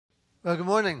Well, good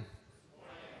morning.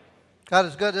 God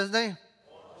is good, isn't He?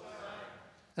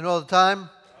 And all the time?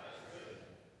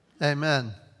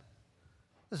 Amen.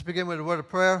 Let's begin with a word of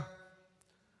prayer.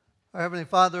 Our Heavenly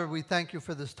Father, we thank you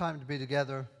for this time to be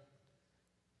together,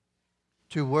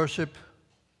 to worship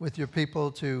with your people,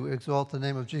 to exalt the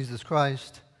name of Jesus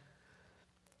Christ.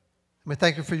 And we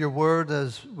thank you for your word.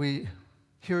 As we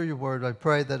hear your word, I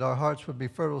pray that our hearts would be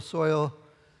fertile soil,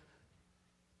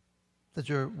 that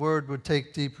your word would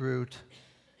take deep root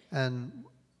and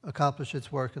accomplish its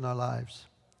work in our lives.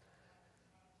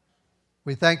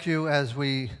 We thank you as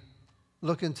we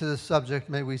look into this subject.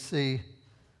 May we see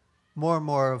more and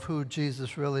more of who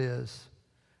Jesus really is,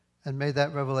 and may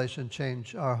that revelation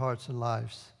change our hearts and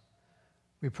lives.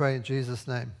 We pray in Jesus'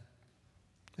 name.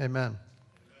 Amen.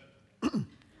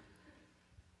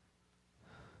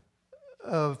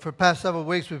 For the past several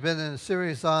weeks, we've been in a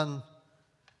series on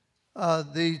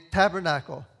the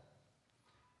Tabernacle.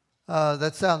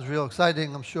 That sounds real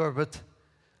exciting, I'm sure, but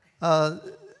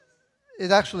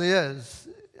it actually is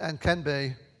and can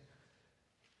be.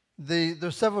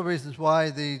 There's several reasons why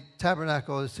the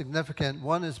Tabernacle is significant.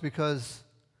 One is because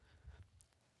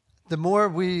the more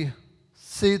we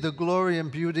see the glory and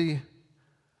beauty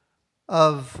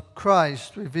of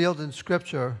Christ revealed in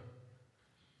Scripture,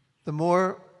 the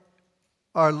more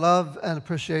our love and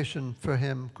appreciation for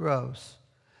Him grows.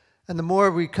 And the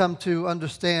more we come to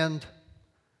understand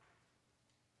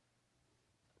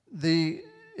the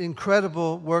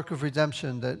incredible work of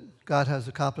redemption that God has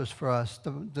accomplished for us,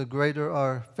 the greater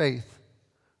our faith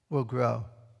will grow.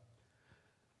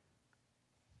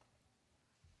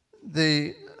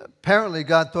 Apparently,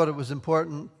 God thought it was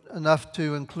important enough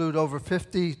to include over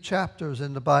 50 chapters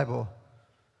in the Bible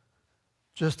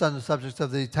just on the subject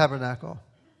of the tabernacle,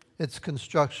 its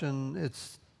construction,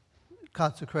 its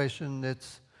consecration,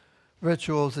 its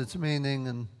rituals, its meaning,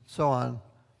 and so on.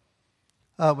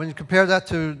 When you compare that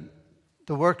to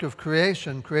the work of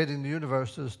creation, creating the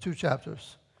universe, there's 2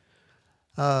 chapters.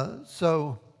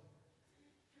 So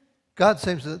God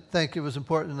seems to think it was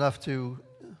important enough to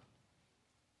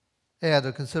add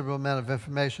a considerable amount of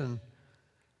information.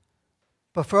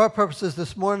 But for our purposes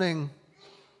this morning,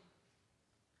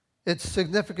 it's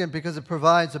significant because it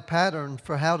provides a pattern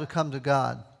for how to come to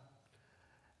God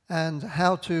and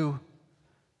how to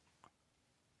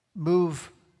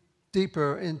move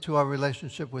deeper into our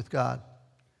relationship with God.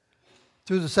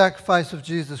 Through the sacrifice of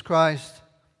Jesus Christ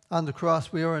on the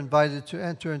cross, we are invited to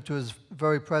enter into His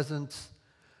very presence,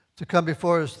 to come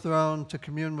before His throne, to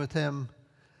commune with Him.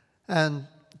 And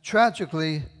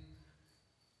tragically,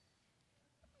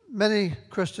 many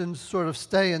Christians sort of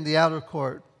stay in the outer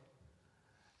court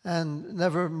and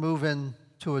never move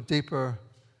into a deeper,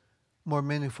 more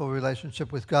meaningful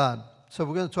relationship with God. So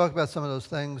we're going to talk about some of those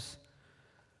things.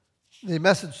 The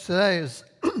message today is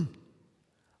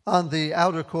on the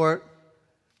outer court,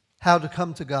 how to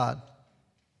come to God.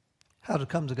 How to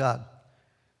come to God.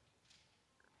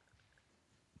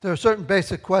 There are certain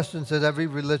basic questions that every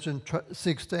religion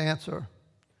seeks to answer.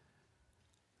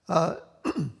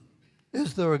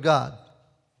 Is there a God?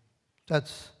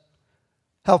 That's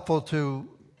helpful to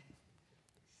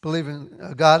believe in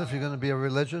a God if you're going to be a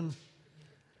religion.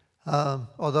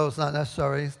 Although it's not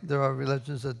necessary, there are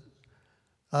religions that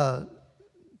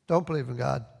don't believe in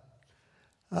God.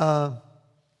 The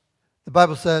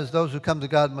Bible says those who come to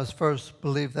God must first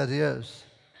believe that He is,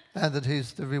 and that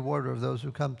He's the rewarder of those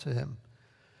who come to Him.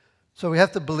 So we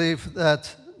have to believe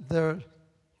that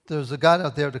there's a God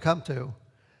out there to come to,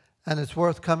 and it's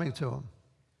worth coming to Him.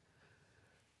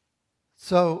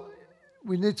 So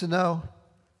we need to know,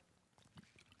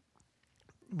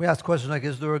 we ask questions like,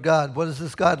 is there a God? What is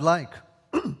this God like?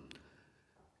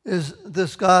 Is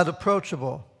this God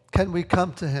approachable? Can we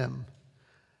come to Him?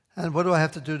 And what do I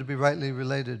have to do to be rightly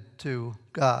related to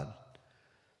God?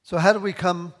 So how do we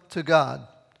come to God?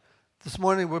 This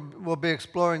morning we'll be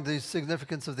exploring the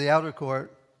significance of the outer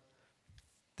court,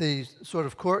 the sort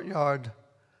of courtyard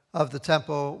of the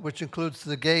temple, which includes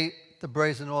the gate, the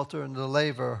brazen altar, and the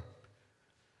laver.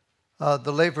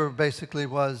 The laver basically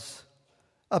was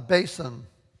a basin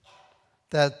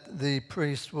that the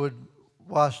priest would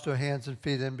wash their hands and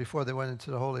feet in before they went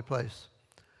into the holy place.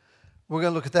 We're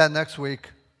going to look at that next week.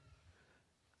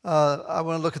 I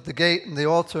want to look at the gate and the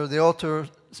altar. The altar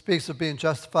speaks of being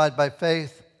justified by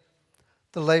faith.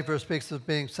 The laver speaks of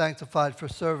being sanctified for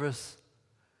service.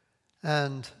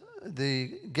 And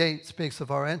the gate speaks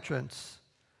of our entrance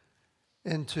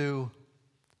into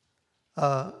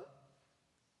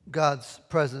God's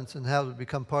presence and how to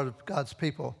become part of God's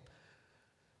people.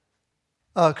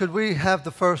 Could we have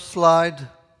the first slide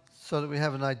so that we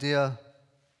have an idea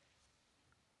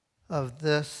of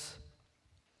this?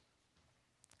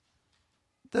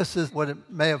 This is what it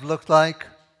may have looked like.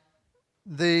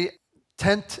 The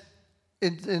tent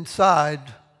inside,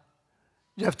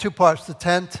 you have two parts, the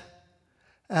tent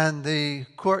and the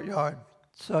courtyard.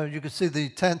 So you can see the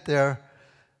tent there.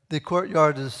 The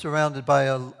courtyard is surrounded by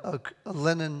a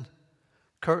linen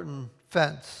curtain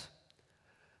fence.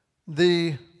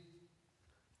 The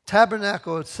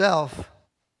tabernacle itself,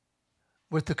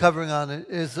 with the covering on it,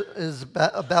 is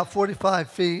about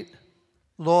 45 feet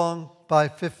long by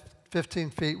 15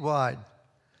 feet wide.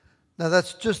 Now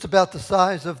that's just about the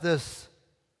size of this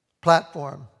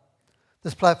platform.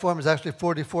 This platform is actually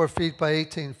 44 feet by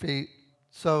 18 feet,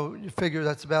 so you figure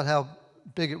that's about how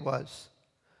big it was.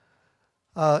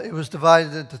 It was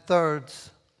divided into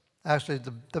thirds. Actually,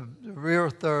 the rear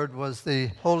third was the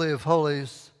Holy of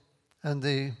Holies, and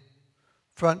the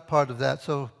front part of that,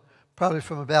 so probably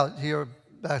from about here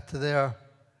back to there,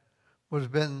 would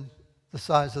have been the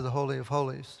size of the Holy of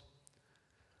Holies.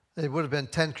 It would have been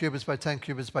 10 cubits by 10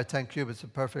 cubits by 10 cubits, a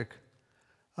perfect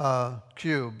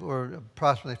cube, or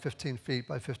approximately 15 feet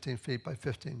by 15 feet by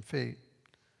 15 feet.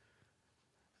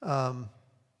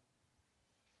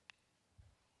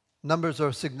 Numbers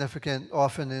are significant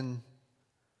often in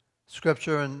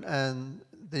Scripture, and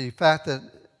the fact that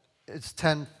it's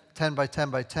 10 by 10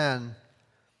 by 10,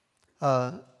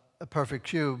 a perfect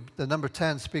cube. The number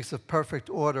 10 speaks of perfect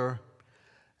order,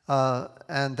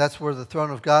 and that's where the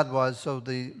throne of God was. So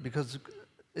because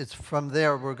it's from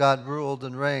there where God ruled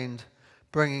and reigned,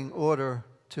 bringing order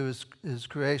to his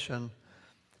creation.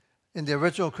 In the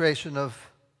original creation of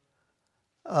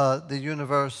the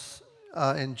universe,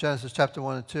 in Genesis chapter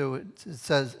 1 and 2, it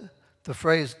says the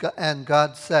phrase "and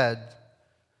God said"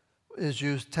 is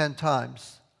used 10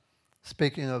 times,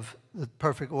 speaking of the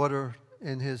perfect order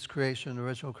in his creation,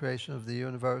 original creation of the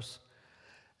universe.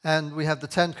 And we have the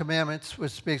 10 Commandments,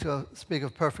 which speak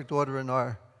of perfect order in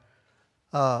our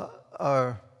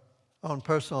own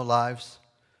personal lives.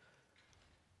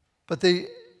 But the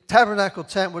tabernacle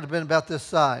tent would have been about this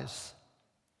size.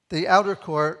 The outer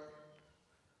court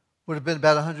would have been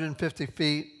about 150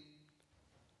 feet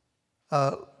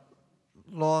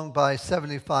long by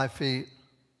 75 feet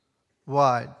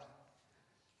wide.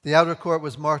 The outer court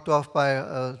was marked off by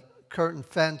a curtain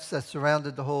fence that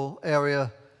surrounded the whole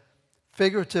area.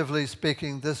 Figuratively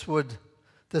speaking, this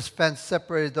fence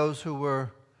separated those who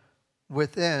were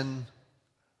within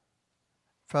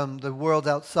from the world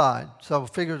outside. So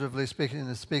figuratively speaking,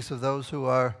 it speaks of those who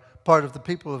are part of the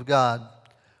people of God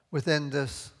within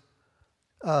this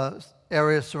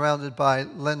area surrounded by a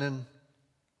linen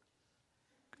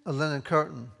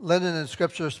curtain. Linen in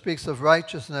Scripture speaks of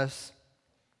righteousness,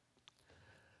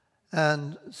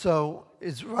 and so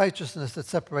it's righteousness that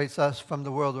separates us from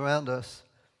the world around us.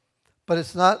 But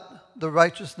it's not the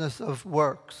righteousness of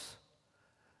works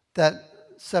that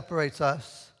separates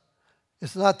us.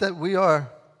 It's not that we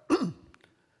are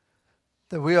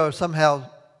somehow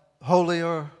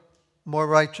holier, more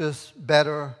righteous,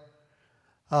 better,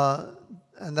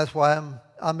 and that's why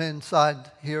I'm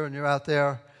inside here and you're out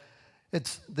there.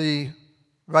 It's the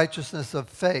righteousness of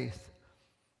faith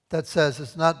that says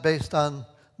it's not based on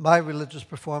my religious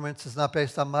performance, it's not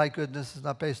based on my goodness, it's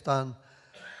not based on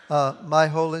my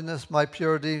holiness, my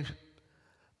purity,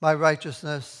 my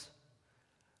righteousness,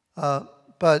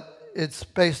 but it's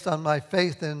based on my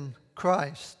faith in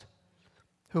Christ,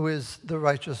 who is the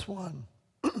righteous one.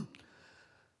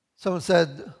 Someone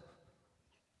said,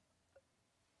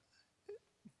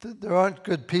 there aren't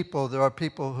good people, there are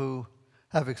people who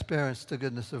have experienced the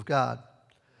goodness of God.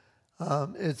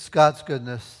 It's God's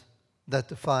goodness that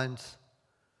defines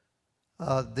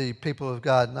the people of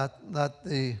God, not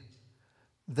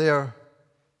their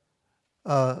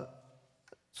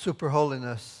super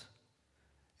holiness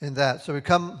in that. So we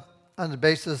come on the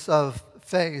basis of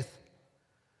faith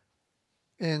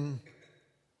in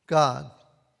God.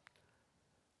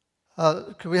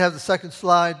 Can we have the second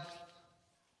slide?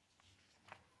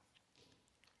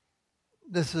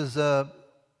 This is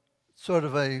sort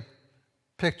of a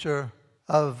picture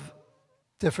of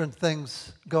different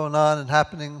things going on and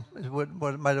happening,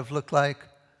 what it might have looked like.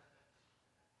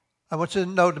 I want you to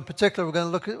note in particular,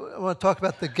 I want to talk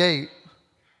about the gate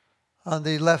on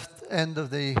the left end of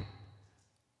the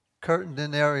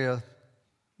curtained-in area.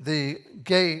 The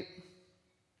gate,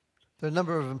 there are a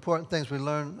number of important things we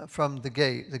learn from the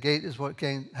gate. The gate is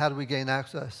how do we gain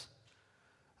access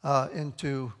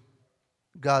into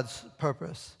God's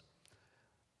purpose.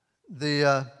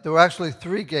 There were actually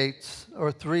 3 gates,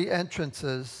 or 3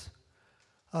 entrances.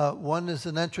 One is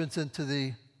an entrance into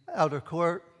the outer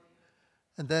court,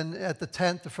 and then at the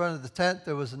tent, the front of the tent,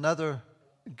 there was another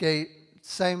gate,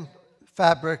 same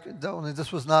fabric, only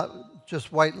this was not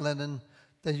just white linen,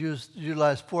 they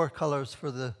utilized 4 colors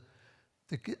for the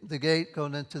gate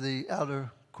going into the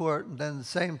outer court, and then the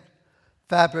same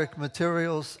fabric,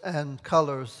 materials, and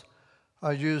colors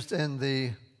are used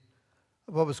in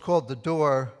what was called the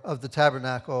door of the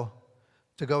tabernacle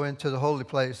to go into the holy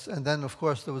place. And then, of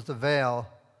course, there was the veil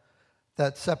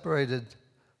that separated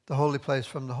the holy place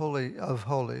from the Holy of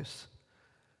Holies.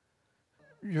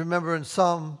 You remember in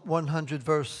Psalm 100,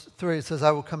 verse 3, it says,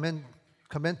 I will come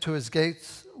into his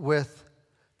gates with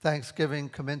thanksgiving,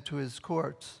 come into his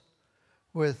courts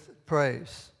with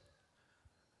praise.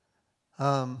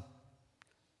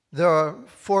 There are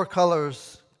 4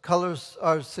 colors. Colors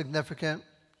are significant,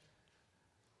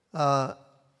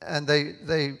 and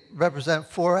they represent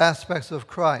 4 aspects of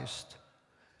Christ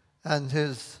and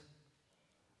his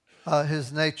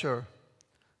nature.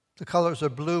 The colors are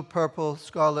blue, purple,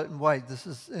 scarlet, and white. This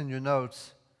is in your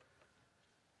notes.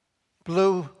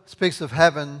 Blue speaks of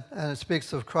heaven, and it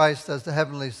speaks of Christ as the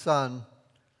heavenly Son,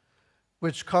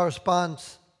 which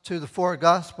corresponds to the 4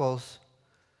 Gospels.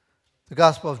 The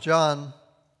Gospel of John,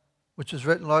 which is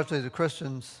written largely to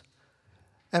Christians,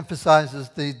 emphasizes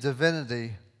the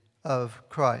divinity of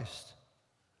Christ.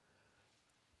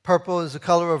 Purple is the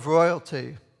color of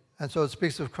royalty, and so it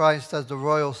speaks of Christ as the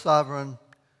royal sovereign,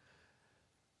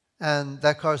 and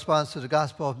that corresponds to the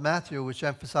Gospel of Matthew, which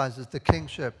emphasizes the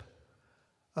kingship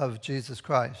of Jesus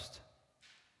Christ.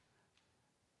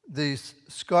 The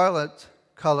scarlet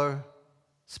color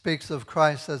speaks of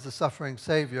Christ as the suffering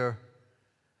Savior,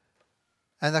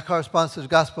 and that corresponds to the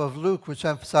Gospel of Luke, which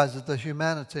emphasizes the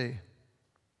humanity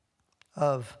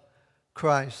of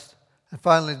Christ. And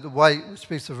finally, the white, which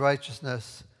speaks of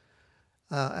righteousness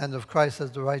and of Christ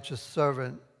as the righteous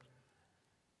servant,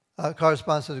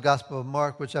 corresponds to the Gospel of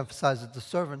Mark, which emphasizes the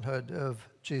servanthood of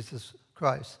Jesus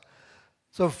Christ.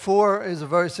 So 4 is a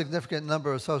very significant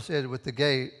number associated with the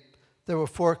gate. There were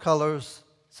 4 colors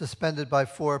suspended by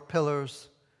 4 pillars,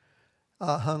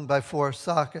 hung by 4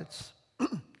 sockets.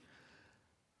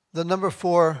 The number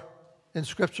 4 in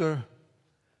Scripture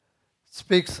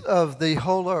speaks of the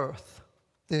whole earth,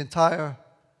 the entire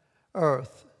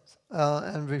earth,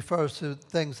 and refers to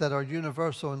things that are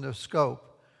universal in their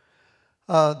scope.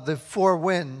 The 4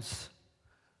 winds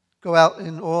go out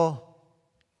in all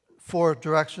 4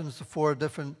 directions, the 4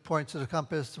 different points of the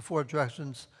compass, the 4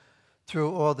 directions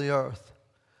through all the earth.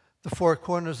 The 4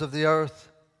 corners of the earth,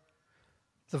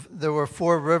 there were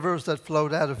 4 rivers that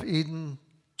flowed out of Eden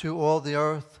to all the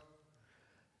earth.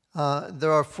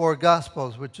 There are 4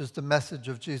 Gospels, which is the message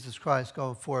of Jesus Christ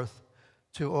going forth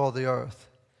to all the earth.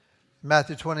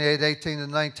 Matthew 28, 18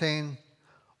 and 19,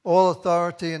 all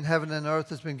authority in heaven and earth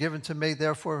has been given to me,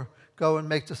 therefore go and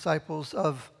make disciples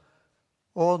of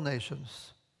all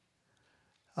nations.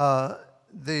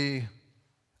 The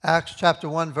Acts chapter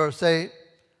 1, verse 8,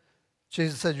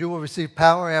 Jesus said, you will receive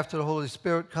power after the Holy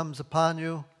Spirit comes upon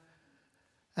you,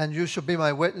 and you shall be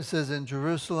my witnesses in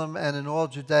Jerusalem and in all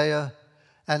Judea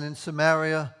and in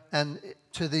Samaria and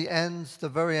to the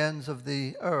very ends of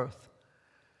the earth.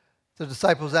 The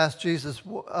disciples asked Jesus,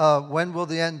 when will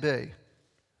the end be?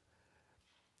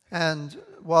 And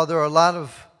while there are a lot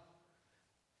of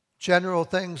general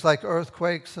things like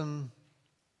earthquakes and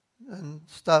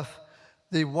stuff,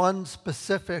 the one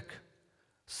specific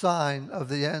sign of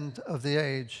the end of the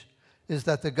age is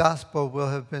that the gospel will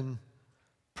have been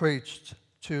preached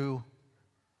to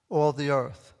all the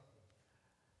earth.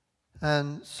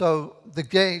 And so the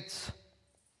gates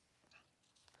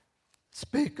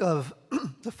speak of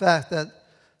the fact that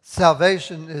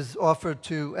salvation is offered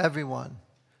to everyone.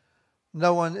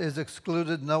 No one is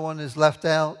excluded. No one is left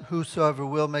out. Whosoever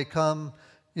will may come.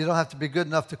 You don't have to be good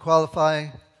enough to qualify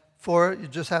for it. You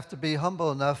just have to be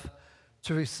humble enough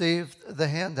to receive the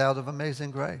handout of amazing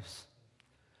grace,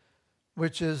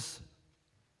 which is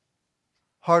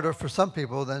harder for some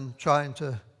people than trying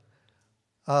to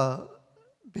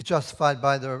be justified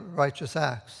by their righteous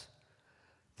acts.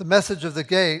 The message of the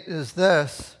gate is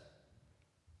this: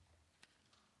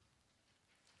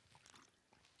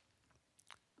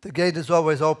 the gate is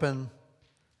always open,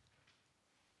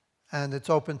 and it's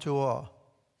open to all.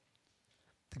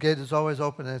 The gate is always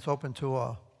open, and it's open to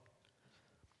all.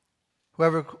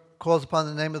 Whoever calls upon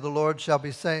the name of the Lord shall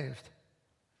be saved.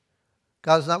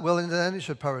 God is not willing that any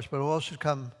should perish, but all should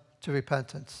come to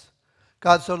repentance.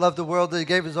 God so loved the world that he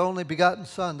gave his only begotten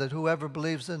Son, that whoever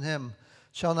believes in him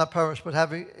shall not perish, but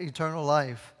have eternal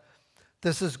life.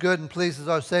 This is good and pleases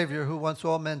our Savior, who wants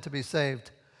all men to be saved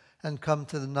and come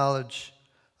to the knowledge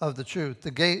of the truth.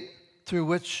 The gate through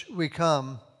which we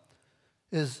come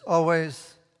is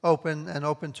always open and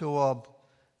open to all,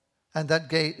 and that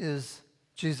gate is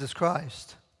Jesus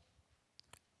Christ.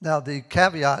 Now, the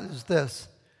caveat is this: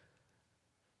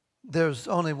 there's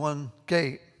only one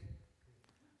gate.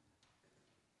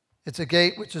 It's a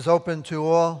gate which is open to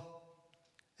all.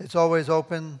 It's always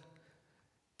open.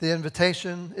 The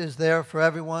invitation is there for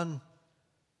everyone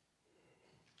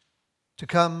to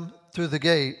come through the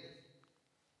gate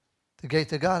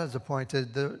that God has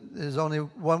appointed. There is only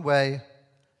one way,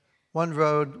 one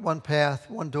road, one path,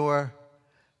 one door,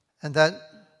 and that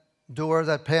door,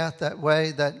 that path, that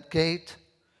way, that gate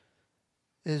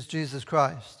is Jesus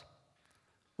Christ.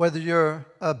 Whether you're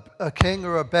a king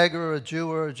or a beggar, or a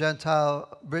Jew or a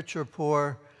Gentile, rich or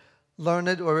poor,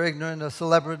 learned or ignorant, a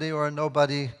celebrity or a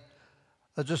nobody,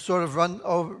 just sort of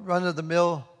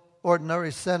run-of-the-mill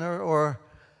ordinary sinner, or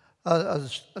a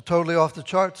totally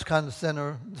off-the-charts kind of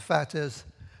sinner, the fact is,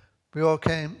 we all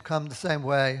come the same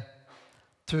way,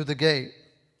 through the gate.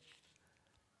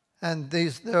 And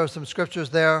there are some scriptures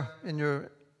there in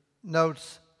your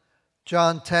notes.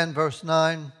 John 10, verse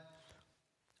 9.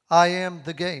 I am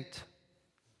the gate.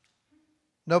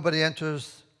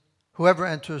 Whoever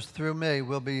enters through me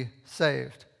will be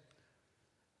saved.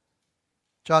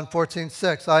 John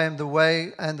 14:6. I am the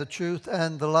way and the truth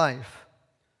and the life.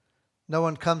 No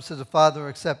one comes to the Father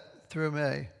except through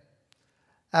me.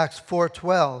 Acts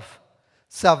 4:12.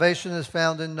 Salvation is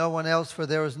found in no one else, for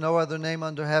there is no other name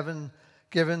under heaven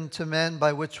given to men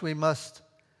by which we must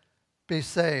be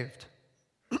saved.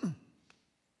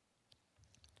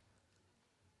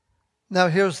 Now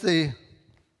here's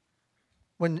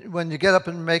when you get up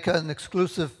and make an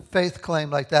exclusive faith claim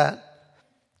like that,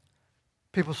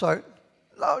 people start,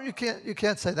 no, you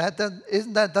can't say that.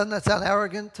 Doesn't that sound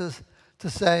arrogant to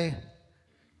say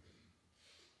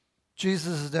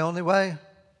Jesus is the only way?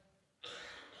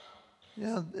 You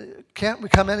know, can't we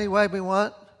come any way we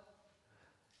want?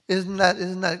 Isn't that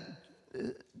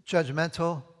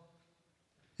judgmental?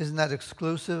 Isn't that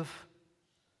exclusive?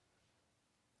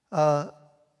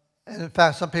 And in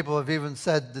fact, some people have even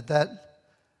said that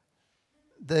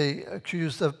they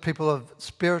accuse of people of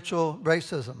spiritual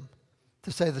racism,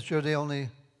 to say that you're the only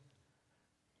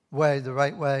way, the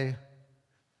right way.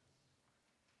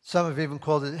 Some have even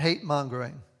called it hate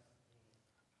mongering.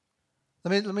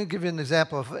 Let me give you an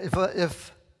example.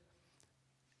 If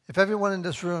everyone in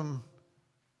this room,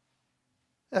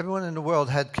 everyone in the world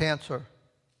had cancer,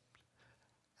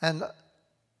 and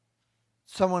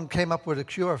someone came up with a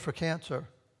cure for cancer,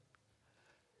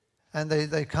 and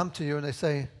they come to you and they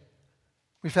say,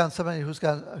 we found somebody who's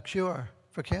got a cure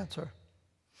for cancer,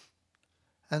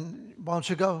 and why don't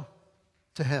you go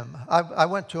to him? I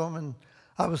went to him and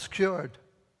I was cured.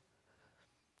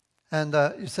 And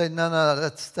you say, no,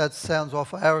 that sounds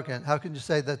awful arrogant. How can you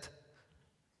say that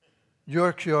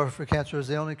your cure for cancer is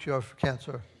the only cure for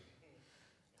cancer?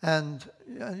 And,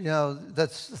 you know,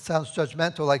 that sounds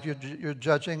judgmental, like you're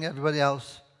judging everybody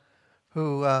else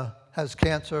who has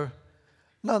cancer.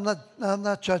 No, I'm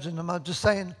not judging them. I'm just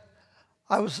saying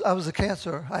I was a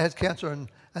cancer. I had cancer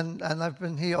and I've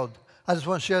been healed. I just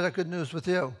want to share that good news with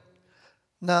you.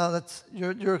 No,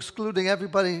 you're excluding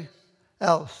everybody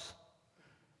else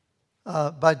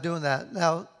by doing that.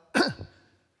 Now,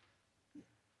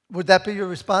 would that be your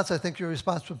response? I think your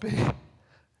response would be,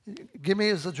 give me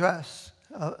his address,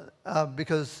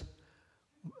 because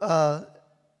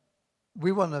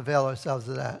we want to avail ourselves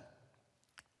of that.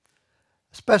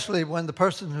 Especially when the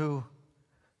person who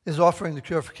is offering the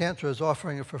cure for cancer is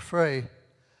offering it for free.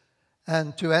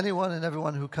 And to anyone and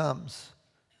everyone who comes,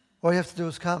 all you have to do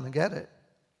is come and get it.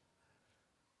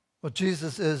 Well,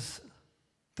 Jesus is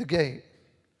the gate.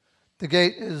 The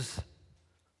gate is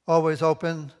always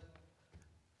open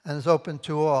and is open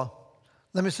to all.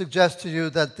 Let me suggest to you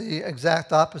that the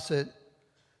exact opposite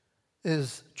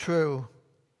is true.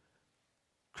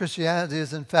 Christianity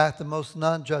is, in fact, the most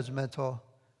non-judgmental,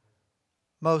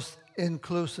 most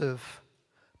inclusive,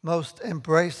 most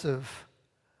embracive,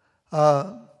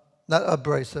 not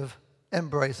abrasive,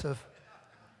 embracive,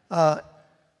 the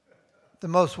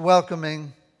most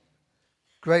welcoming,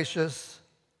 gracious,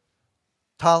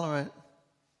 tolerant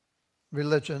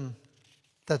religion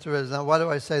that there is. Now, why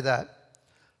do I say that?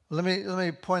 Let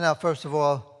me point out, first of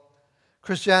all,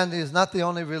 Christianity is not the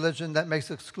only religion that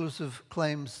makes exclusive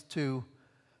claims to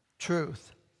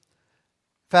truth.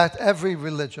 In fact, every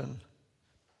religion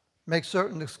makes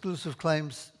certain exclusive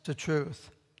claims to truth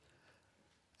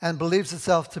and believes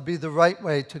itself to be the right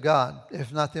way to God,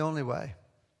 if not the only way.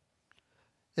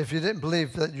 If you didn't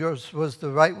believe that yours was the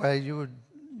right way, you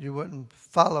wouldn't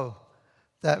follow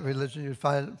that religion. You'd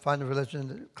find a religion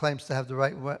that claims to have the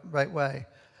right way.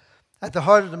 At the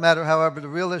heart of the matter, however, the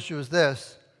real issue is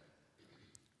this: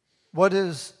 what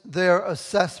is their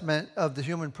assessment of the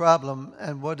human problem,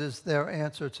 and what is their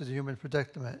answer to the human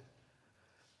predicament?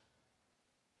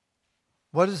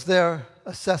 What is their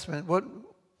assessment?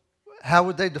 How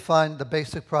would they define the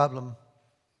basic problem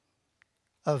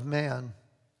of man?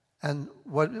 And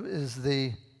what is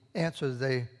the answer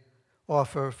they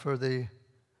offer for the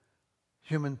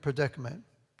human predicament?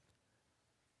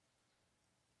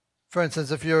 For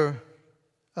instance, if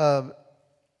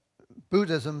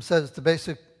Buddhism says the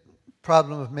basic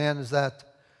problem of man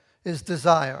is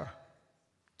desire.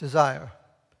 Desire.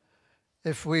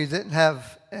 If we didn't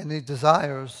have any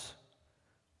desires,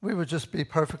 we would just be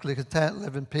perfectly content,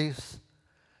 live in peace,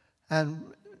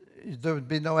 and there would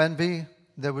be no envy,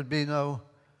 there would be no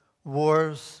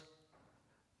wars,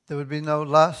 there would be no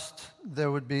lust,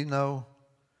 there would be no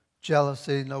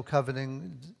jealousy, no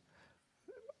coveting.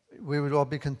 We would all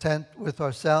be content with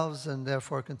ourselves and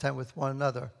therefore content with one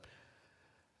another.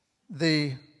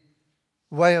 The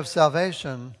way of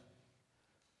salvation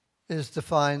is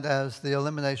defined as the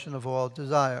elimination of all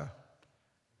desire.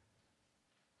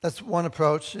 That's one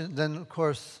approach. And then, of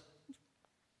course,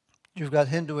 you've got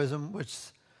Hinduism, which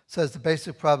says the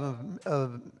basic problem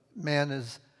of man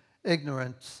is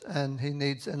ignorance, and he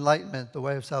needs enlightenment. The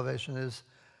way of salvation is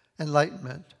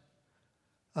enlightenment.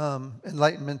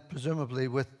 Enlightenment, presumably,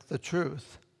 with the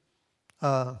truth,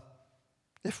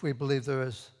 if we believe there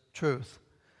is truth.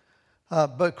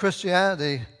 But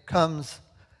Christianity comes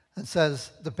and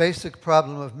says the basic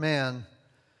problem of man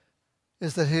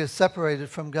is that he is separated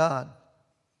from God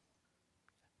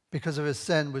because of his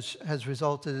sin, which has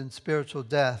resulted in spiritual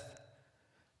death.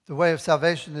 The way of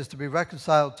salvation is to be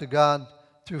reconciled to God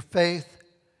through faith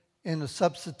in a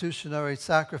substitutionary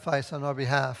sacrifice on our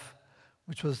behalf,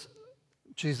 which was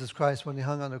Jesus Christ when he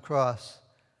hung on the cross.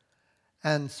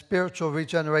 And spiritual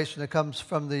regeneration that comes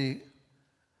from the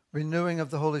renewing of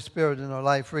the Holy Spirit in our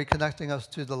life, reconnecting us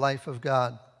to the life of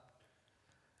God.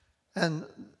 And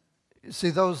you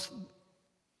see,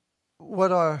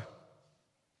 what our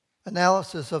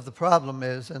analysis of the problem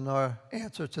is and our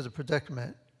answer to the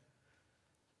predicament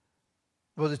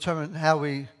will determine how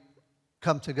we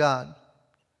come to God.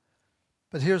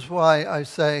 But here's why I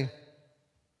say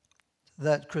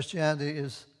that Christianity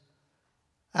is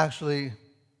actually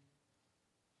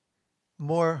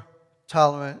more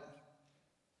tolerant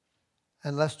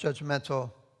and less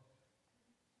judgmental,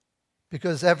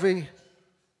 because every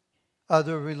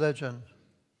other religion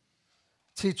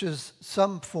teaches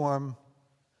some form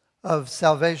of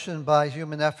salvation by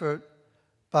human effort,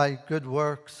 by good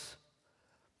works,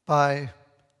 by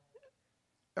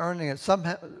earning it.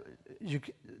 Somehow,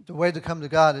 the way to come to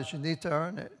God is you need to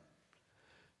earn it.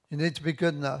 You need to be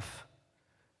good enough.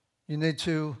 You need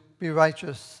to be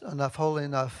righteous enough, holy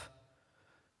enough.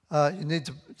 You need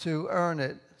to earn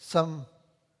it some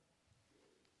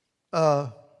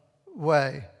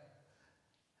way.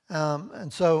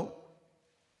 And so,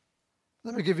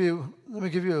 let me give you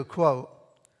a quote.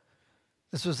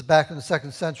 This was back in the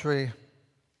 2nd century,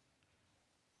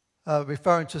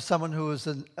 referring to someone who was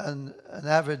an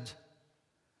avid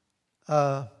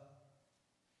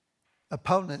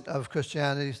opponent of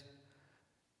Christianity.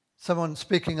 Someone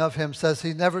speaking of him says,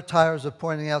 he never tires of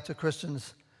pointing out to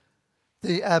Christians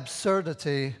the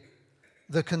absurdity,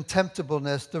 the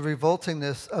contemptibleness, the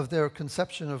revoltingness of their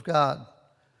conception of God.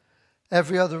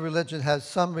 Every other religion has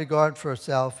some regard for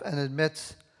itself and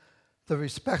admits the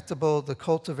respectable, the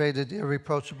cultivated,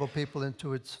 irreproachable people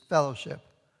into its fellowship.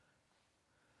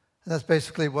 And that's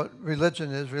basically what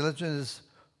religion is. Religion is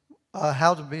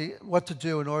what to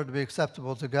do in order to be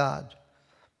acceptable to God.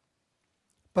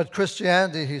 But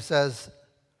Christianity, he says,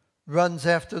 runs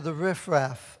after the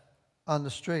riffraff on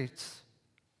the streets,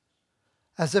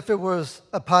 as if it was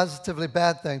a positively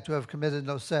bad thing to have committed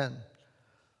no sin,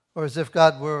 or as if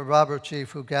God were a robber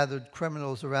chief who gathered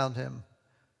criminals around him.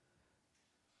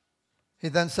 He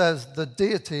then says the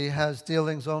deity has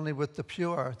dealings only with the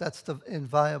pure. That's the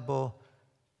inviolable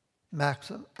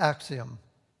axiom.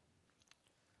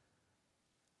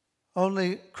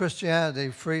 Only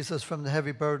Christianity frees us from the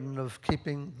heavy burden of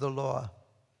keeping the law.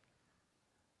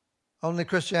 Only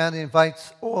Christianity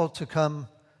invites all to come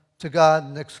to God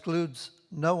and excludes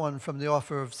no one from the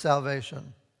offer of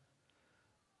salvation.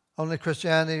 Only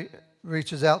Christianity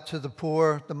reaches out to the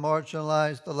poor, the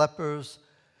marginalized, the lepers,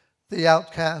 the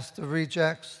outcast, the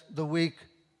rejects, the weak,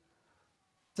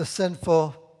 the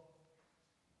sinful.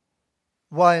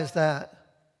 Why is that?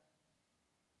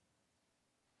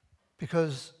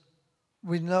 Because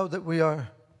we know that we are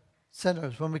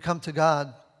sinners. When we come to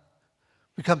God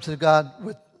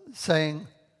with saying,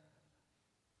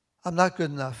 I'm not good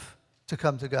enough to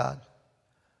come to God.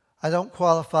 I don't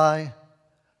qualify.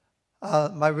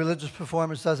 My religious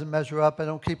performance doesn't measure up. I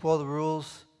don't keep all the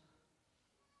rules.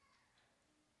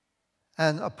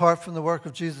 And apart from the work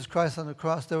of Jesus Christ on the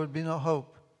cross, there would be no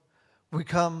hope. We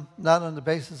come not on the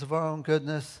basis of our own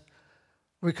goodness.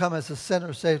 We come as a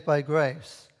sinner saved by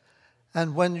grace.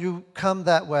 And when you come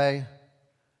that way,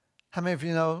 how many of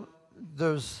you know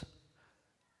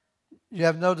you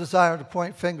have no desire to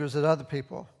point fingers at other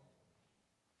people?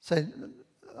 Say,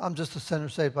 I'm just a sinner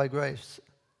saved by grace.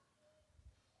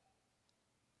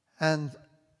 And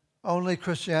only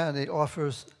Christianity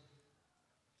offers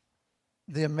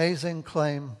the amazing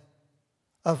claim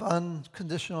of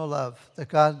unconditional love, that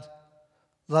God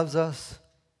loves us,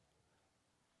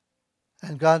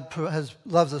 and God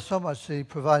loves us so much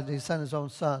that He sent His own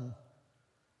Son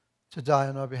to die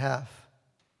on our behalf.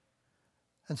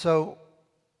 And so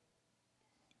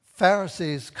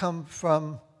Pharisees come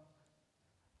from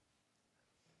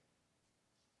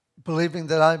believing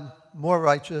that I'm more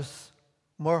righteous,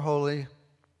 more holy,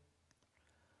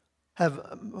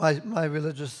 have my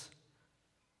religious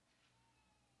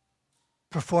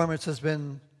performance has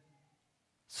been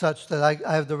such that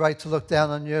I have the right to look down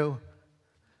on you.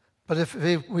 But if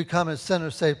we come as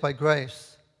sinners saved by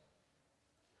grace,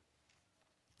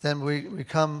 then we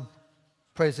come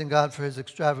praising God for His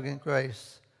extravagant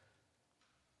grace,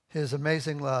 His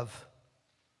amazing love,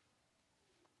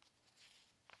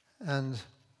 and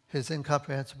His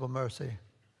incomprehensible mercy.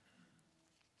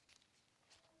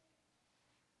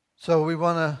 So we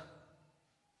want to,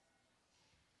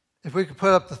 if we could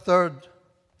put up the third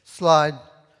slide,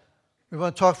 we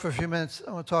want to talk for a few minutes.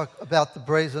 I want to talk about the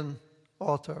brazen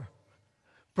altar.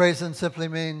 Brazen simply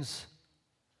means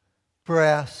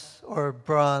brass or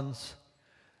bronze.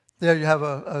 There you have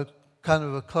a kind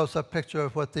of a close-up picture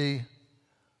of what the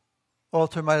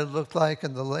altar might have looked like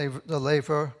and the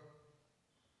laver.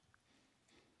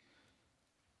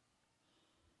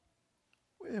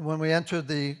 When we enter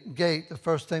the gate, the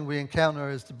first thing we encounter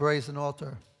is the brazen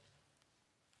altar.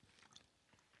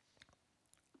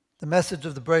 The message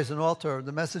of the brazen altar,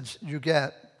 the message you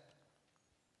get,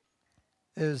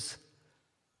 is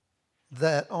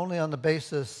that only on the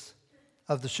basis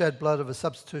of the shed blood of a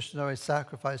substitutionary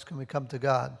sacrifice can we come to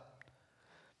God.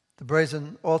 The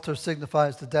brazen altar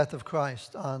signifies the death of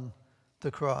Christ on the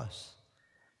cross,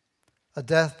 a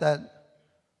death that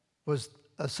was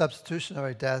a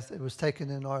substitutionary death. It was taken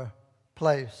in our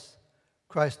place.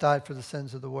 Christ died for the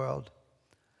sins of the world.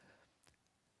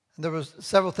 And there were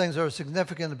several things that are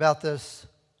significant about this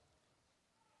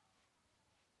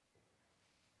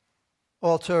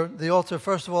altar. The altar,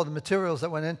 first of all, the materials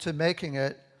that went into making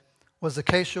it was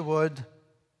acacia wood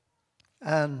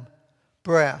and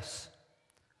brass.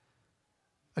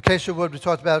 Acacia wood we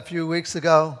talked about a few weeks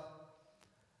ago.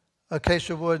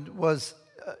 Acacia wood was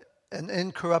an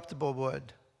incorruptible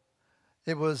wood.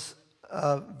 It was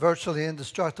virtually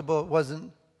indestructible. It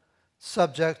wasn't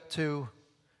subject to,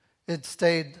 it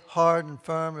stayed hard and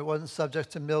firm. It wasn't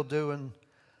subject to mildew and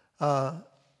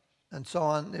so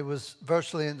on. It was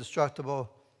virtually indestructible,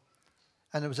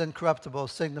 and it was incorruptible,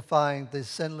 signifying the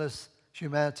sinless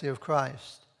humanity of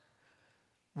Christ.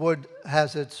 Wood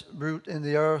has its root in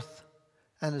the earth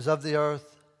and is of the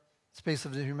earth. It speaks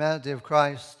of the humanity of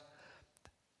Christ,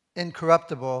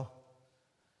 incorruptible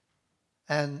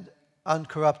and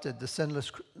uncorrupted, the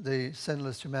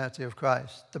sinless humanity of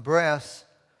Christ. The brass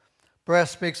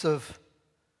speaks of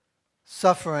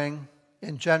suffering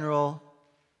in general,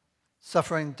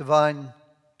 suffering divine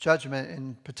judgment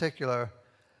in particular.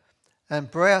 And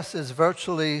brass is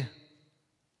virtually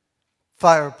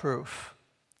fireproof.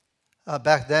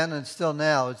 Back then and still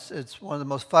now, it's one of the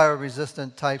most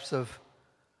fire-resistant types of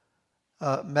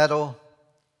metal.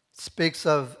 It speaks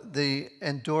of the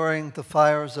enduring the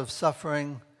fires of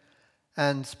suffering,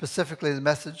 and specifically the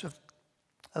message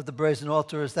of the brazen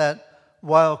altar is that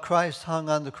while Christ hung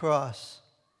on the cross,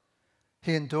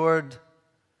 He endured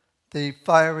the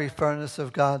fiery furnace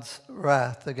of God's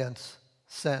wrath against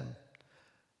sin.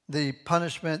 The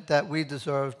punishment that we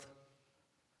deserved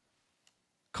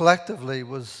collectively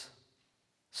was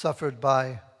suffered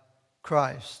by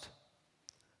Christ.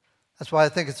 That's why I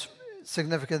think it's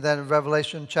significant that in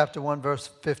Revelation chapter 1, verse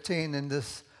 15, in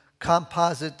this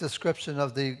composite description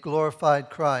of the glorified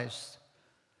Christ,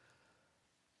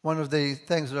 one of the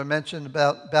things that are mentioned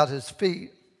about His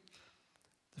feet,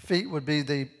 the feet would be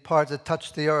the part that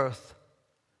touched the earth.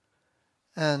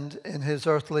 And in His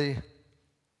earthly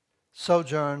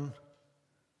sojourn,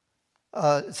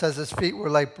 it says His feet were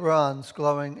like bronze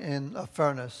glowing in a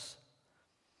furnace.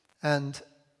 And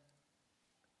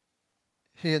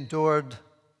He endured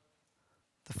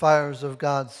the fires of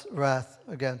God's wrath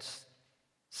against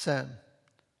sin.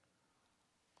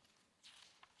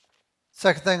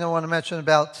 Second thing I want to mention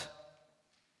about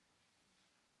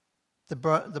the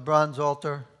bronze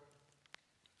altar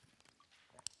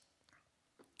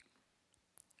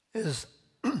is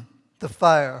the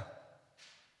fire.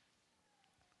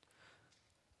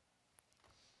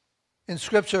 In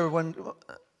Scripture,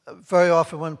 very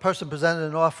often when a person presented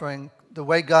an offering, the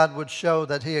way God would show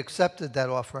that he accepted that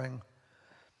offering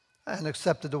and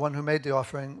accepted the one who made the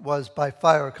offering was by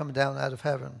fire coming down out of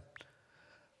heaven.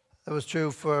 It was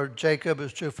true for Jacob, it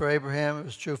was true for Abraham, it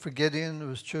was true for Gideon, it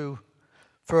was true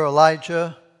for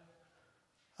Elijah,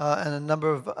 and a number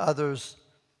of others.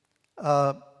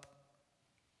 Fire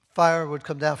would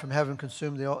come down from heaven,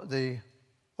 consume the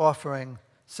offering,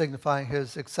 signifying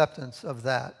his acceptance of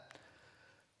that.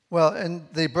 Well, and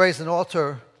the brazen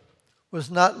altar was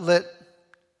not lit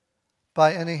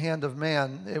by any hand of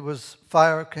man. It was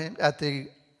fire came at the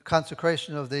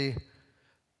consecration of the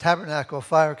tabernacle.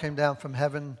 Fire came down from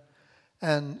heaven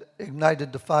and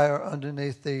ignited the fire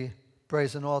underneath the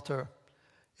brazen altar.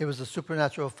 It was a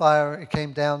supernatural fire. It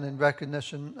came down in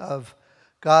recognition of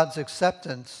God's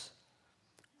acceptance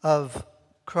of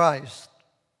Christ,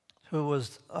 who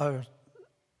was our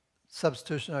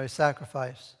substitutionary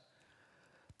sacrifice.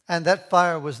 And that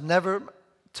fire was never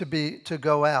to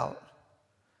go out.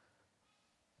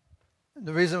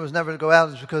 The reason it was never to go out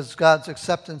is because God's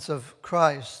acceptance of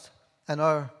Christ and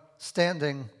our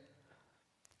standing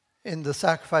in the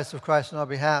sacrifice of Christ on our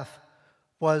behalf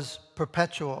was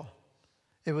perpetual.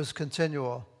 It was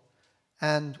continual.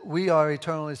 And we are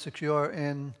eternally secure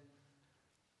in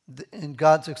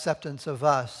God's acceptance of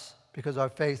us because our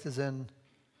faith is in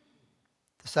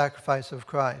the sacrifice of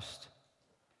Christ.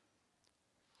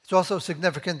 It's also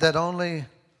significant that only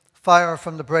fire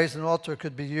from the brazen altar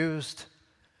could be used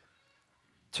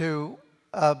to,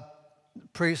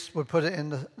 priests would put it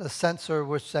in the censer,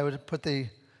 which they would put the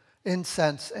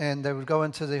incense in. They would go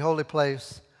into the holy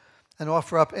place and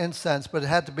offer up incense, but it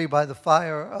had to be by the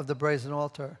fire of the brazen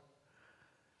altar,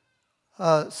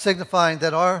 signifying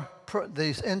that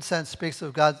the incense speaks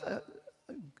of God,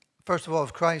 first of all,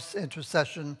 of Christ's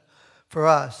intercession for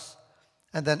us,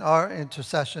 and then our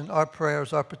intercession, our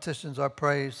prayers, our petitions, our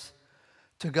praise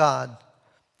to God.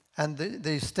 And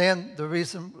the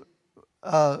reason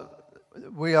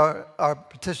our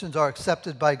petitions are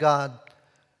accepted by God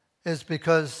is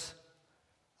because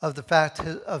of the fact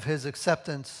of his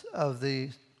acceptance of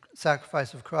the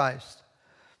sacrifice of Christ.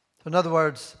 In other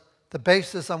words, the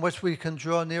basis on which we can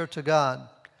draw near to God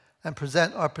and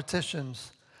present our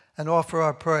petitions and offer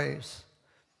our praise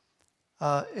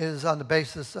is on the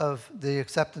basis of the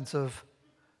acceptance of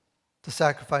the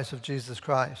sacrifice of Jesus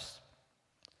Christ.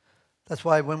 That's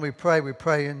why when we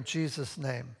pray in Jesus'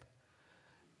 name,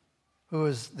 who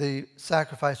is the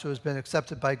sacrifice who has been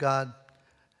accepted by God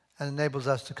and enables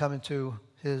us to come into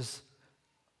his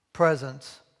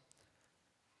presence.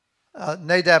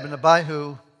 Nadab and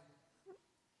Abihu,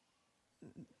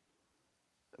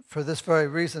 for this very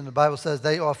reason, the Bible says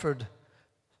they offered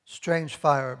strange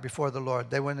fire before the Lord.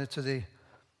 They went into the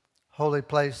holy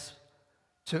place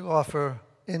to offer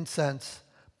incense,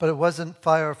 but it wasn't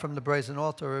fire from the brazen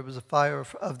altar. It was a fire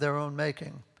of their own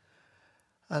making.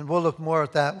 And we'll look more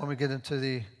at that when we get into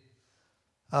the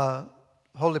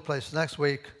holy place next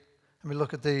week, and we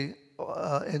look at the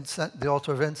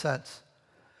altar of incense.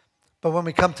 But when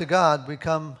we come to God, we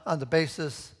come on the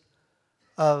basis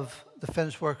of the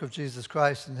finished work of Jesus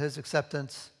Christ and his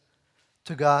acceptance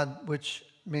to God, which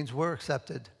means we're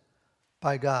accepted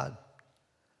by God.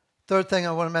 Third thing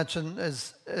I want to mention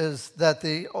is that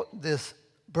this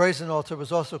brazen altar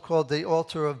was also called the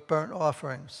altar of burnt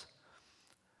offerings.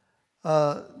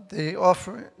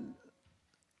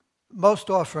 Most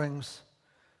offerings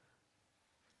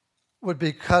would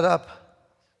be cut up.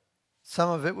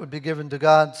 Some of it would be given to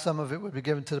God, some of it would be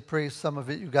given to the priest, some of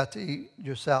it you got to eat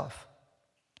yourself.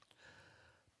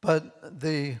 But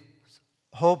the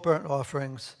whole burnt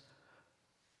offerings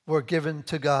were given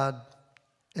to God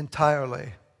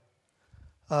entirely.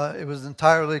 It was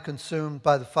entirely consumed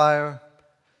by the fire.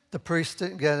 The priest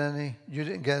didn't get any, you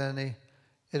didn't get any.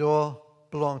 It all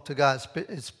belonged to God.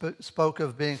 It spoke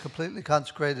of being completely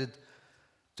consecrated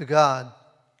to God,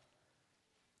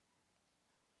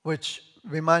 which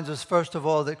reminds us, first of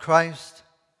all, that Christ,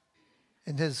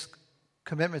 in his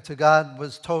commitment to God,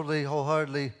 was totally,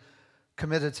 wholeheartedly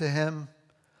committed to him.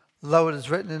 Lo, it is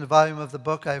written in the volume of the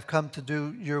book, I have come to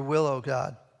do your will, O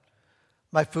God.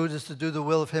 My food is to do the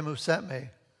will of him who sent me.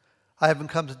 I haven't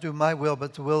come to do my will,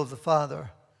 but the will of the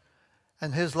Father.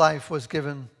 And his life was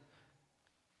given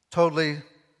totally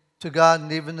to God,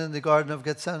 and even in the Garden of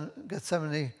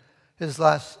Gethsemane,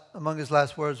 among his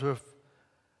last words were,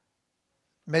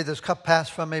 may this cup pass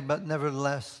from me, but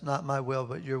nevertheless, not my will,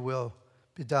 but your will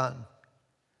be done.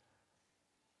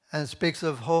 And it speaks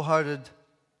of wholehearted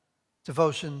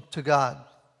devotion to God.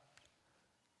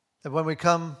 That when we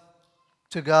come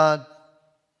to God,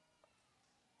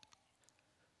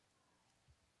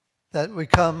 that we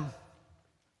come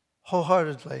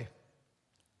wholeheartedly.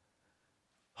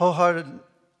 Wholehearted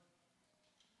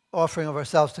offering of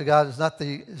ourselves to God is not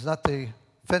the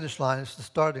finish line, it's the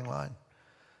starting line.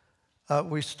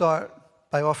 We start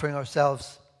by offering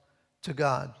ourselves to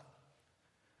God.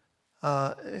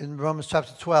 In Romans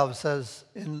chapter 12, it says,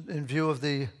 in view of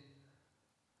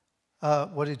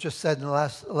what he just said in the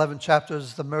last 11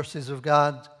 chapters, the mercies of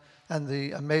God and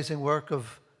the amazing work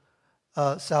of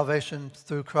salvation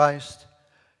through Christ,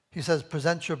 he says,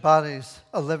 present your bodies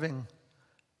a living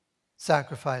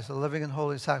sacrifice, a living and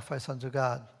holy sacrifice unto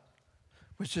God,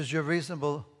 which is your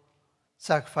reasonable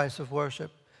sacrifice of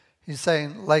worship. He's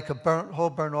saying, like a whole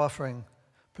burnt offering,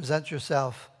 present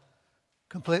yourself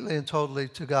completely and totally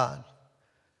to God.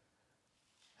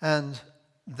 And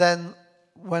then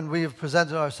when we have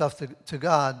presented ourselves to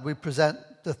God, we present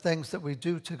the things that we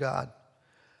do to God.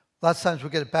 Lots of times we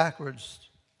get it backwards.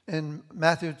 In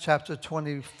Matthew chapter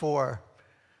 24,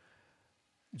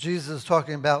 Jesus is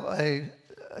talking about a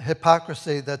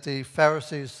hypocrisy that the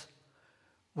Pharisees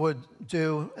would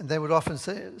do, and they would often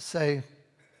say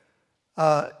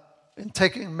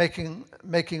in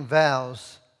making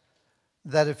vows,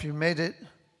 that if you made it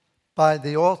by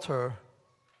the altar,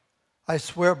 I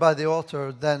swear by the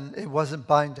altar, then it wasn't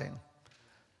binding.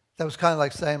 That was kind of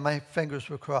like saying my fingers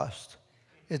were crossed.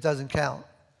 It doesn't count.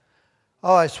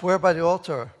 Oh, I swear by the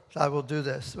altar, I will do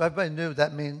this. Everybody knew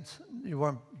that means you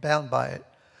weren't bound by it.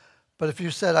 But if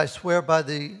you said, I swear by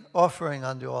the offering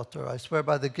on the altar, I swear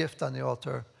by the gift on the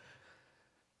altar,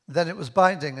 then it was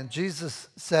binding. And Jesus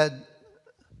said,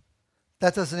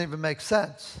 that doesn't even make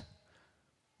sense.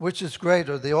 Which is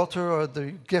greater, the altar or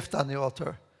the gift on the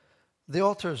altar? The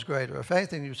altar is greater. If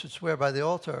anything, you should swear by the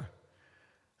altar.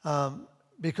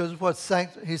 Because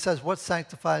he says, what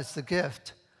sanctifies the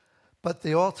gift but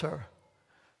the altar?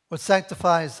 What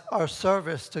sanctifies our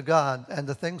service to God and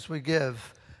the things we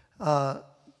give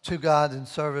to God in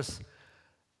service,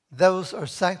 those are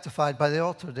sanctified by the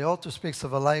altar. The altar speaks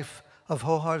of a life of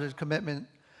wholehearted commitment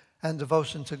and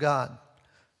devotion to God.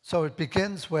 So it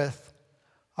begins with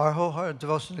our wholehearted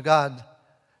devotion to God,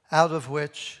 out of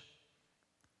which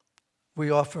we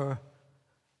offer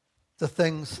the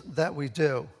things that we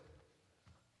do.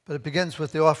 But it begins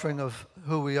with the offering of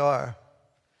who we are.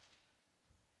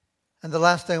 And the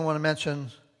last thing I want to mention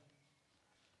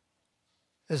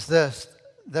is this,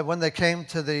 that when they came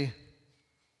to the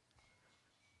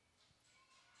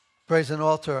brazen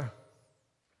altar,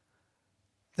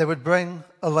 they would bring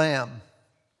a lamb,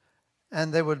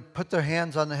 and they would put their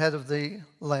hands on the head of the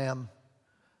lamb,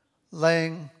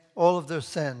 laying all of their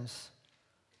sins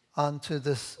onto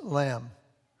this lamb.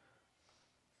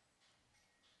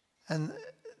 And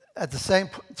at the same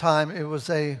time, it was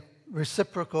a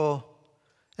reciprocal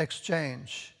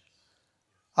exchange.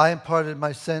 I imparted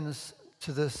my sins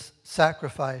to this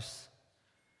sacrifice,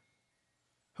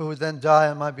 who would then die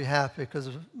on my behalf because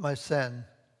of my sin.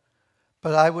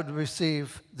 But I would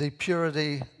receive the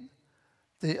purity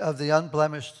of the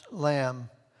unblemished lamb.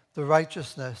 The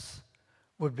righteousness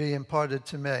would be imparted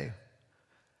to me.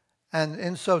 And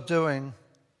in so doing,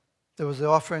 there was the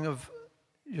offering of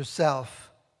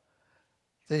yourself,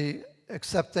 the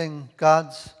accepting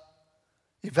God's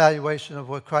evaluation of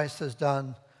what Christ has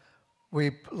done.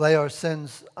 We lay our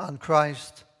sins on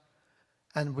Christ,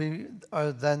 and we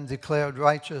are then declared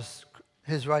righteous.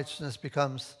 His righteousness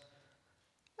becomes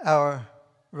our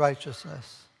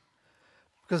righteousness.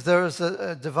 Because there is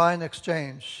a divine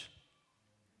exchange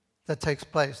that takes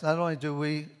place. Not only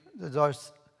do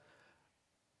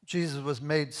Jesus was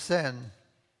made sin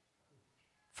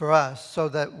for us so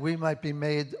that we might be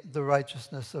made the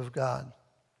righteousness of God.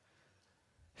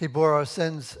 He bore our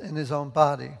sins in his own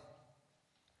body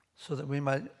so that we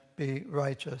might be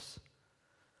righteous.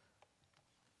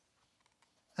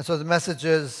 And so the message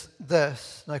is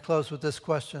this, and I close with this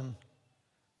question.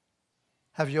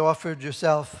 Have you offered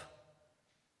yourself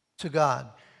to God?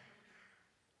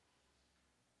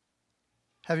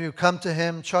 Have you come to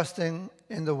him trusting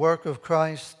in the work of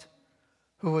Christ,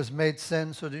 who was made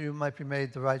sin so that you might be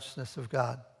made the righteousness of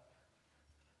God?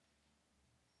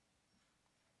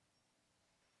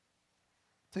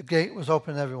 The gate was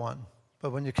open to everyone,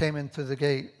 but when you came into the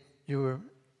gate, you were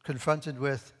confronted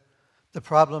with the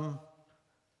problem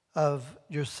of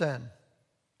your sin.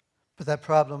 But that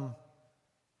problem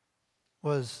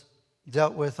was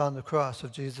dealt with on the cross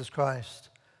of Jesus Christ.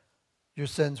 Your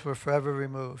sins were forever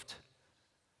removed.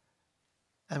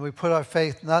 And we put our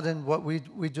faith not in what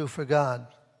we do for God.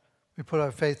 We put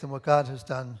our faith in what God has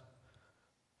done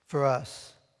for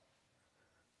us.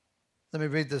 Let me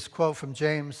read this quote from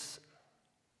James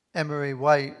Emery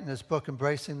White in his book,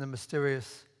 Embracing the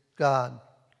Mysterious God.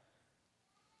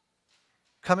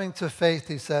 Coming to faith,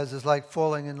 he says, is like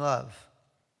falling in love.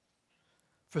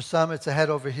 For some, it's a head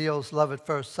over heels love at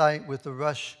first sight with the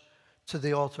rush to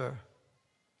the altar.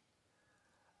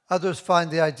 Others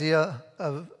find the idea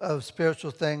of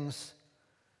spiritual things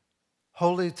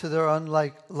wholly to their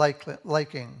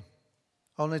liking,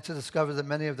 only to discover that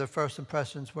many of their first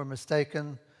impressions were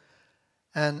mistaken,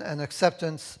 and an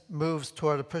acceptance moves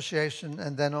toward appreciation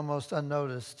and then almost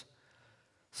unnoticed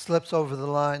slips over the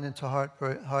line into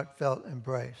heartfelt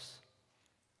embrace.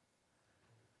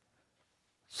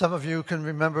 Some of you can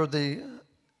remember the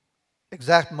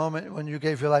exact moment when you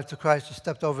gave your life to Christ. You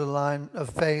stepped over the line of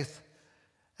faith,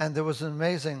 and there was an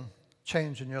amazing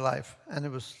change in your life, and it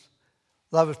was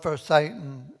love at first sight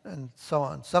and so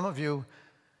on. Some of you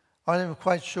aren't even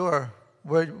quite sure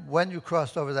when you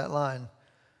crossed over that line,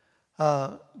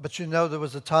 but you know there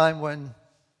was a time when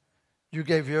you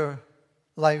gave your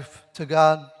life to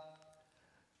God.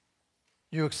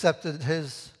 You accepted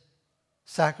His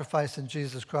sacrifice in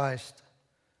Jesus Christ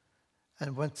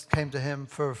and came to Him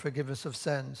for forgiveness of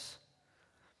sins.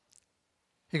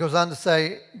 He goes on to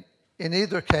say, in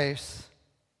either case,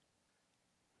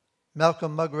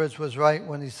 Malcolm Muggeridge was right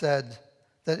when he said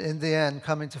that in the end,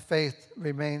 coming to faith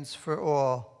remains for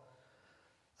all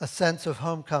a sense of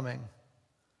homecoming,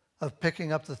 of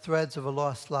picking up the threads of a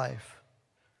lost life,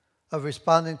 of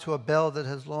responding to a bell that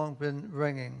has long been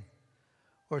ringing,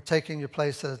 or taking your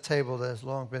place at a table that has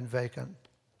long been vacant.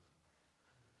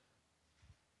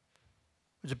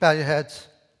 Would you bow your heads?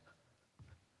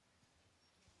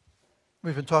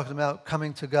 We've been talking about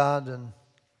coming to God and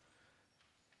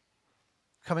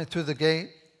coming through the gate.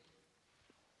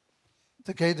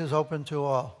 The gate is open to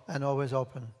all and always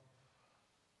open.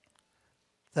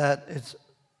 That it's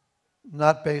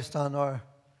not based on our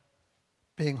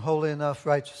being holy enough,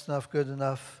 righteous enough, good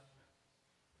enough.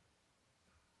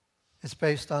 It's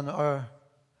based on our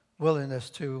willingness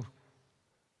to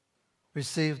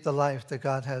receive the life that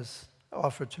God has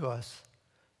offered to us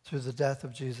through the death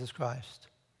of Jesus Christ.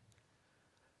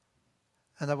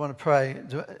 And I want to pray.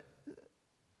 Do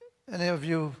any of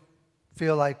you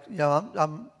feel like,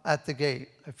 I'm at the gate?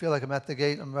 I feel like I'm at the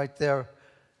gate. I'm right there.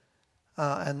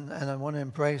 And I want to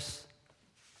embrace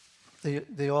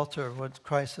the altar, what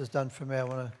Christ has done for me. I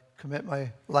want to commit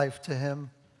my life to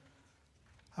Him.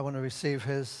 I want to receive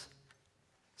His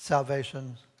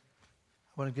salvation.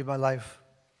 I want to give my life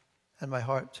and my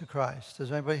heart to Christ. Is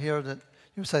there anybody here that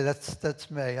you say,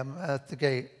 that's me, I'm at the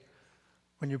gate?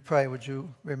 When you pray, would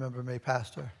you remember me,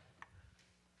 Pastor?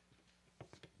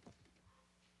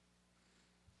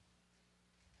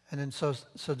 And in so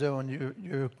doing,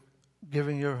 you're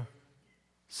giving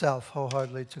yourself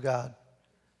wholeheartedly to God.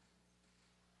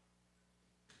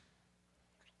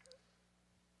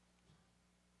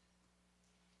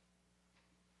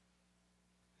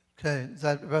 Okay, does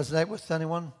that resonate with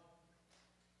anyone?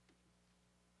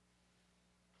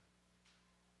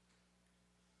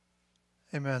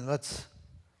 Amen. Let's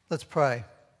pray.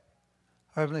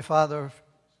 Our Heavenly Father,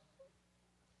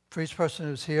 for each person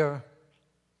who's here,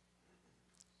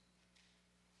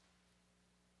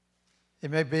 it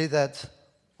may be that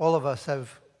all of us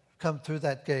have come through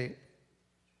that gate,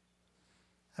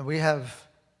 and we have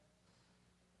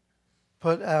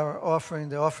put our offering,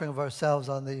 the offering of ourselves,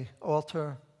 on the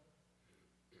altar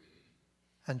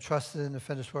and trusted in the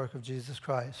finished work of Jesus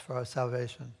Christ for our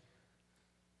salvation.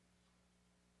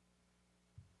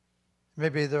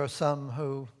 Maybe there are some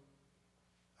who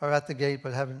are at the gate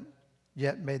but haven't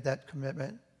yet made that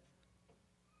commitment.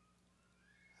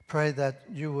 I pray that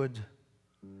you would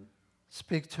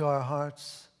speak to our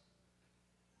hearts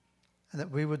and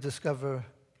that we would discover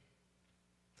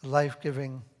the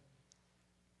life-giving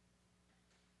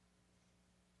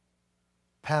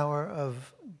power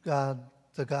of God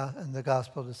and the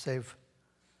gospel to save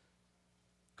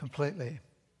completely.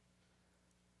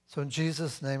 So in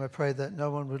Jesus' name, I pray that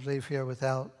no one would leave here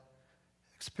without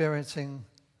experiencing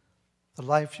the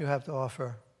life you have to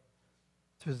offer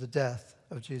through the death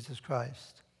of Jesus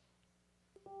Christ.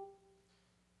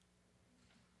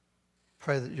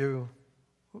 Pray that you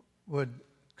would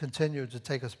continue to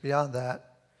take us beyond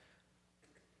that,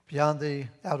 beyond the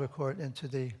outer court, into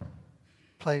the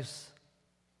place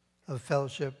of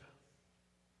fellowship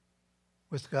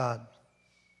with God.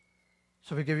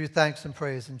 So we give you thanks and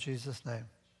praise in Jesus' name.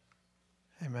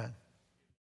 Amen.